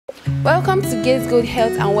Welcome to Gategold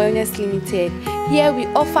Health and Wellness Limited. Here we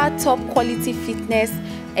offer top quality fitness,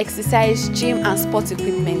 exercise, gym and sport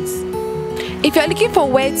equipment. If you're looking for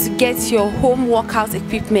where to get your home workout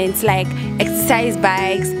equipment like exercise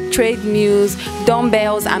bikes, treadmills,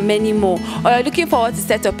 dumbbells and many more, or you're looking forward to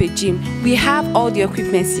set up a gym, we have all the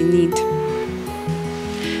equipment you need.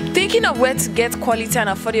 Thinking of where to get quality and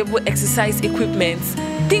affordable exercise equipment?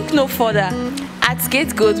 Think no further. At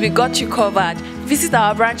Gategold, we got you covered. Visit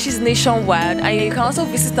our branches nationwide, and you can also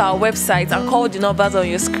visit our website and call the numbers on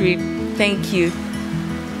your screen. Thank you.